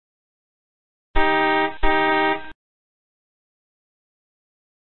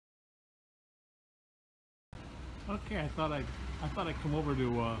Okay, I thought I'd come over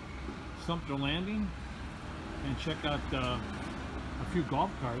to Sumter Landing and check out a few golf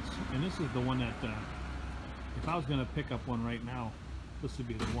carts, and this is the one that if I was going to pick up one right now, this would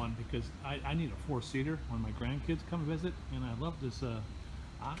be the one, because I need a four-seater when my grandkids come visit, and I love this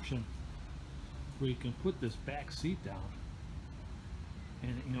option where you can put this back seat down,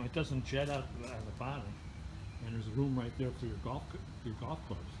 and you know it doesn't jet out of the bottom, and there's room right there for your golf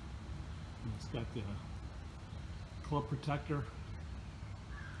clubs. And it's got the club protector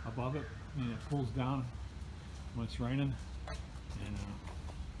above it, and it pulls down when it's raining, and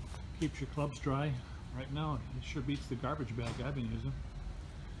keeps your clubs dry. Right now it sure beats the garbage bag I've been using.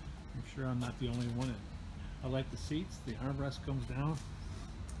 I'm sure I'm not the only one. I like the seats. The armrest comes down.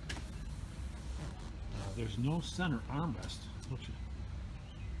 There's no center armrest,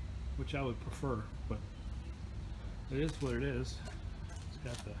 which I would prefer, but it is what it is. It's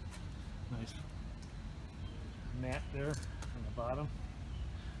got the nice mat there on the bottom.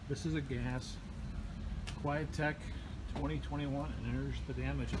 This is a gas QuietTech 2021, and there's the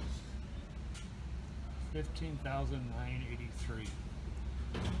damages. $15,983.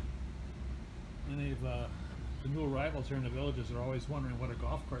 And they've the new arrivals here in the villages are always wondering what a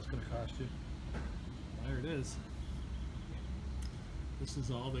golf cart's going to cost you. There it is. This is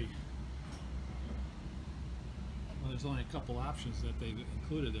all the. Well, there's only a couple options that they've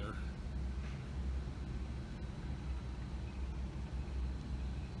included there.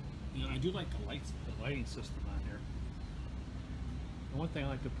 You know, I do like the lighting system on here. And one thing I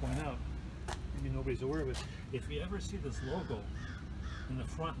like to point out, maybe nobody's aware of it, if you ever see this logo in the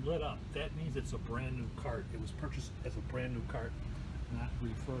front lit up, that means it's a brand new cart. It was purchased as a brand new cart, not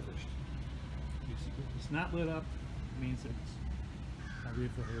refurbished. You see, if it's not lit up, it means it's a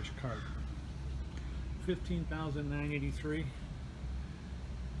refurbished cart. $15,983.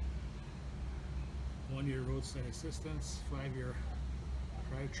 1-year roadside assistance, 5-year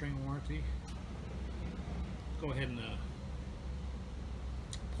drivetrain warranty. Go ahead and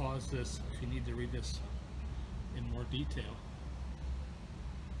pause this if you need to read this in more detail.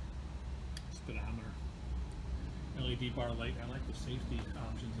 Speedometer, LED bar light. I like the safety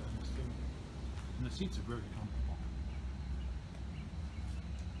options on this too, and the seats are very comfortable.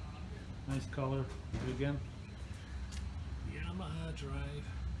 Nice color. Again, Yamaha drive.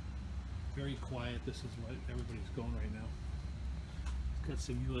 Very quiet. This is what everybody's going right now. It's got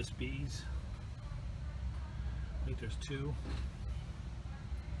some USBs. I think there's 2.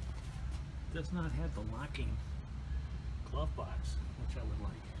 It does not have the locking glove box, which I would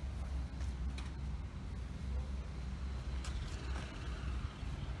like.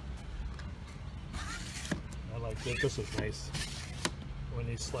 I like that. This is nice. When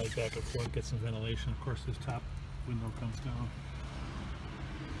they slide back and forth, get some ventilation. Of course, this top window comes down.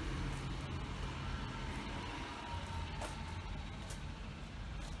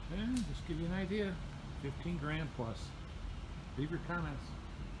 And just give you an idea, 15 grand plus. Leave your comments.